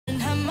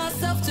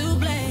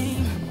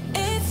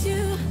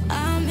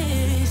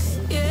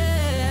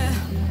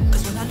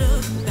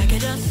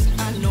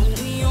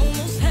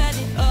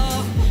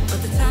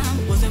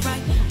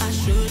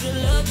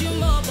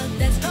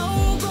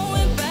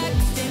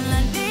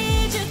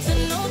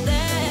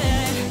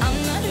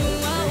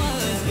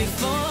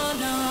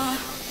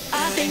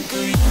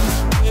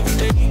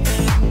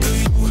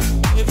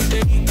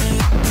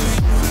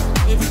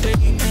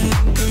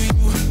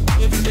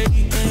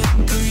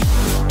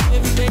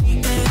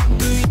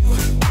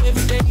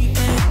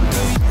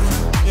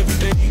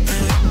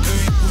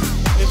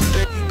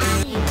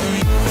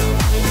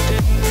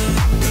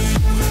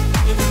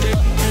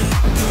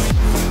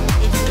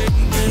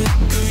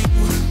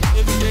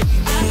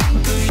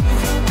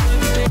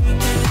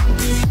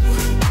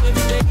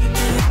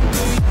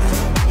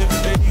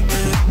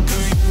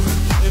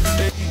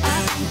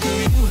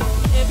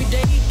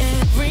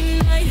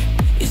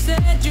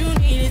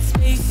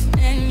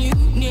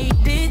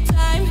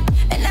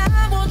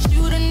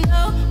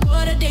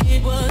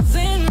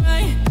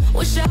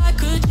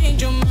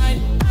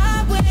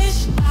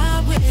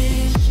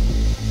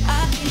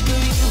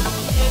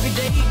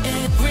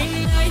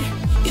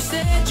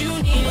said you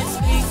needed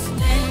space,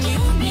 then you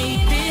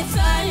needed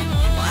time.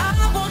 Well,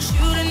 I want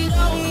you to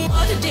know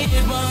what you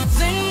did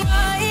wasn't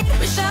right.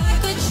 Wish I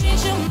could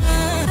change your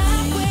mind.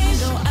 I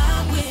wish, oh I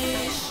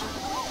wish.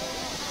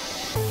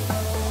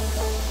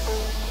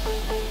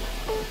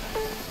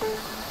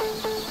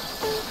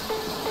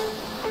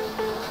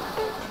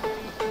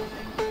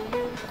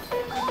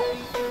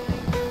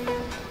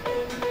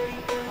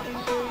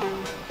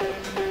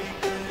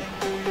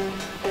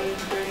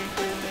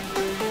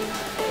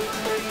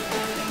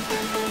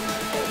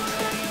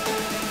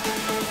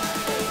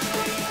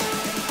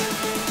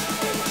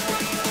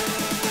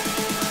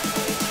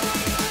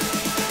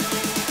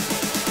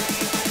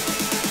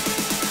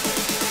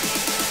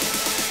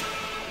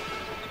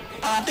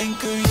 I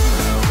think of you.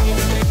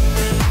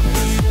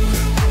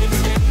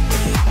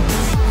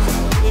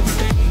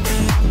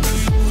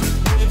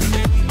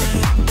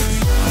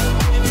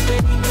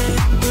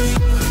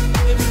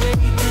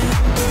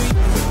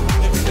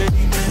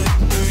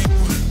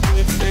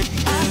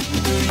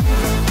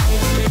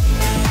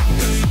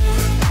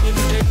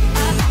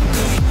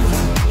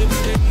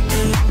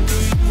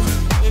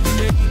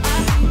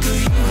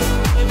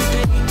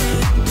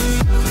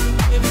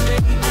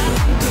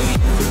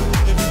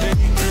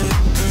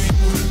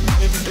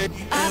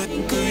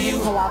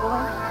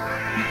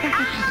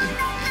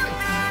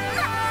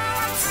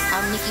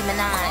 I'm Nicki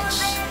Minaj.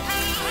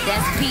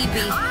 That's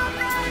Bebe.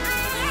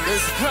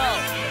 Let's go.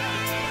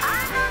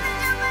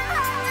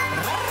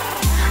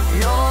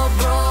 No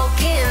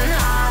broken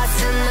hearts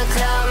in the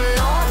club,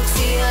 no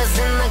tears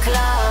in the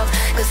club,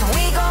 'cause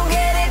we gon'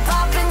 get it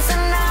poppin'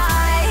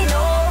 tonight.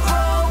 No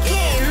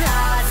broken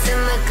hearts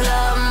in the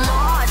club,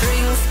 more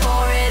drinks,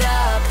 pour it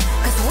up,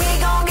 'cause we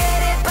gon' get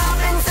it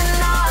poppin'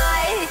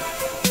 tonight.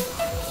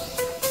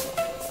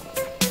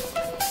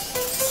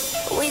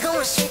 We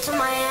going straight to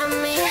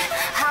Miami.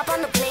 Hop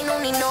on the plane,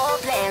 don't need no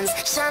plans.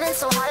 Shining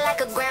so hot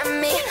like a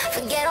Grammy.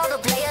 Forget all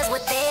the players,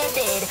 what they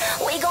did.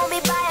 We gon'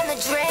 be buying the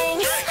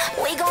drinks.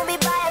 We gon' be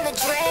buying the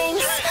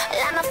drinks.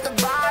 Line up the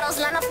bottles,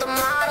 line up the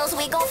models.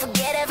 We gon'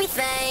 forget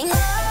everything.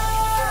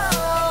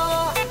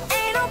 Oh,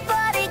 ain't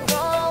nobody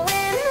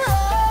going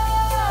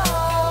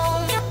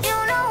home. You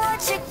know what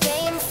you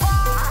came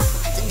for.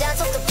 To dance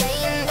off the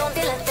plane, don't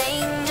feel a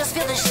thing. Just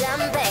feel the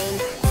champagne.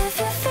 If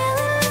you're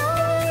feeling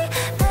lonely,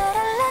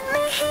 better let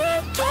me hear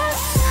yes.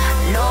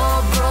 No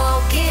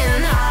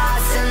broken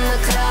hearts in the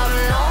club,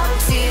 no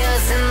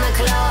tears in the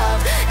club,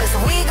 'cause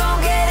we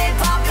gon' get it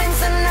poppin'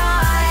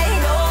 tonight.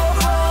 No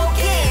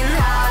broken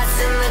hearts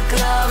in the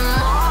club,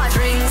 more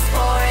drinks,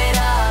 pour it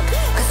up,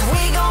 'cause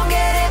we gon'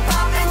 get it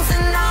poppin'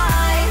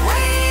 tonight.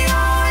 We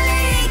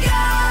only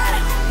got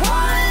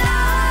one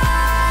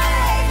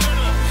life,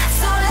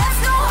 so let's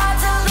go hard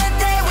till the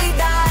day we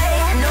die.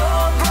 No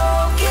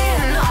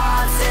broken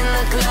hearts in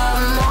the club,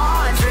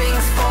 more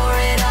drinks, pour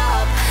it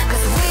up,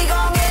 'cause we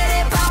gon' get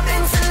it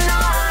poppin'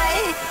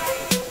 tonight.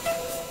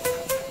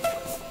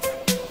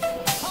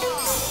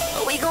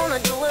 We gonna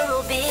do it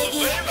real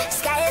biggie.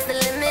 Sky is the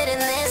limit in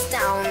this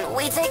town.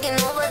 We taking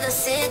over the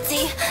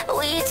city.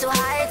 We too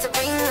high to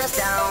bring us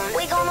down.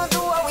 We gonna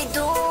do what we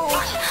do.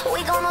 We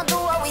gonna do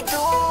what we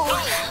do.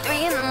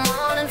 3 in the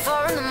morning,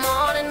 4 in the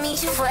morning. Meet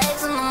you for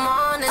eggs in the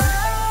morning.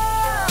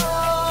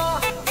 Oh,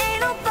 ain't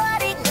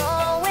nobody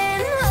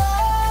going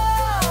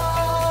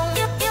home.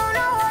 You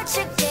know what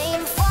you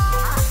came for.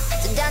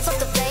 To dance off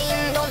the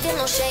plane, don't feel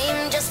no shame.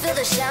 Just feel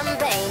the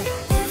champagne.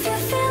 If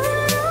you're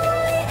feeling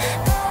lonely,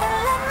 better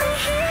let me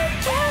hear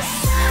yes.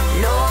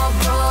 No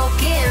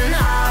broken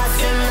hearts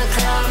in the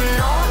club,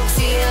 no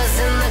tears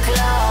in the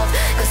club,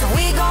 'cause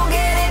we gon'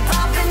 get it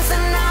poppin'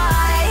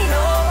 tonight.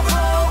 No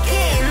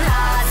broken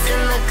hearts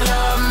in the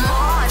club,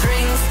 more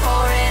drinks,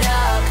 pour it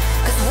up,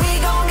 'cause we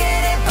gon'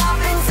 get it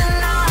poppin'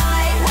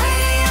 tonight. We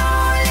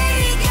only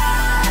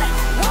got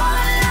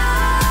one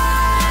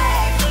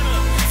life,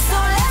 so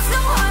let's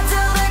go hard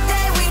till the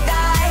day we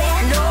die.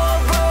 No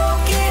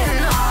broken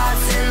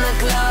hearts in the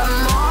club,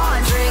 more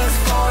drinks,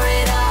 pour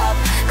it up,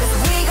 'cause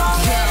we gon'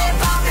 get it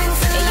poppin'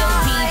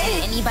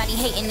 tonight. Anybody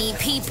hating need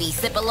pee-pee.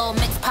 Sip a little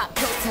mix, pop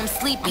pills till I'm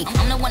sleepy.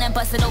 I'm the one that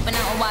busted open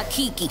out in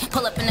Waikiki.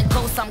 Pull up in the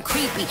ghost, I'm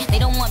creepy. They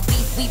don't want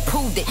beef, we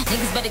proved it.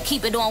 Niggas better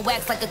keep it on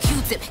wax like a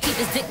Q-tip. Keep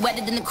his dick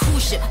wetter than a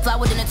cruise ship.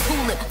 Flower than a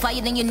tulip.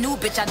 Flyer than your new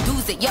bitch, I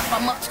do's it. Yup,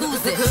 I'm up to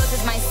it. Girls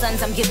is my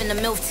sons, I'm giving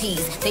them milk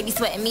teas. They be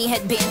sweating me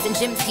headbands and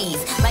gym tees.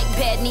 Like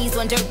bad knees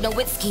on Dirk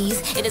Nowitzki's.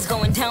 It is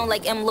going down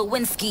like M.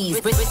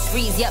 Lewinsky's. Wrist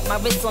freeze, yup, my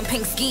wrist on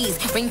pink skis.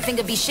 Ring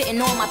finger be shitting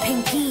on my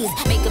pinkies.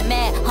 Make him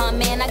mad, huh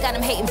man, I got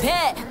him hating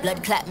bad.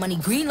 Blood clap, money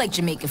green like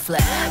Jamaican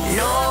flag.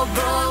 No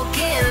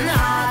broken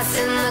hearts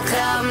in the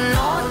club,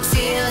 no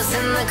tears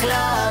in the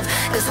club,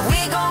 'cause we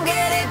gon'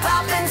 get it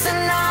poppin'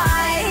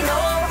 tonight. No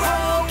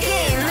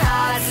broken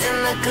hearts in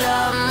the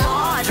club,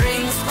 more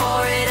drinks,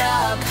 pour it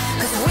up,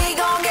 'cause we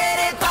gon' get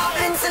it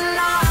poppin'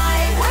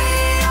 tonight. We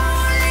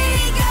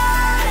only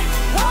got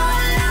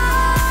one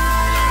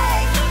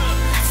life,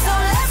 so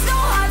let's go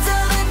hard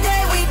till the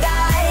day we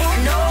die.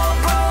 No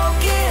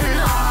broken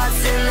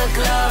hearts in the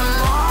club,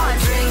 more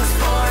drinks,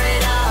 pour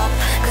it up,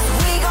 'cause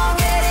we gon'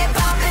 get it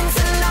poppin'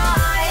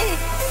 tonight.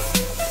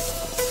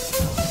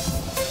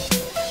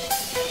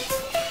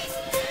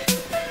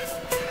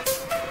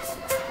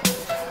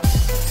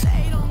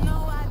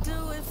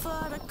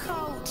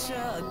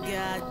 culture,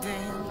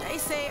 goddamn. They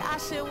say I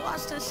should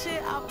watch the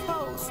shit I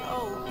post,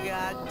 oh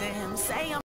goddamn. Say I'm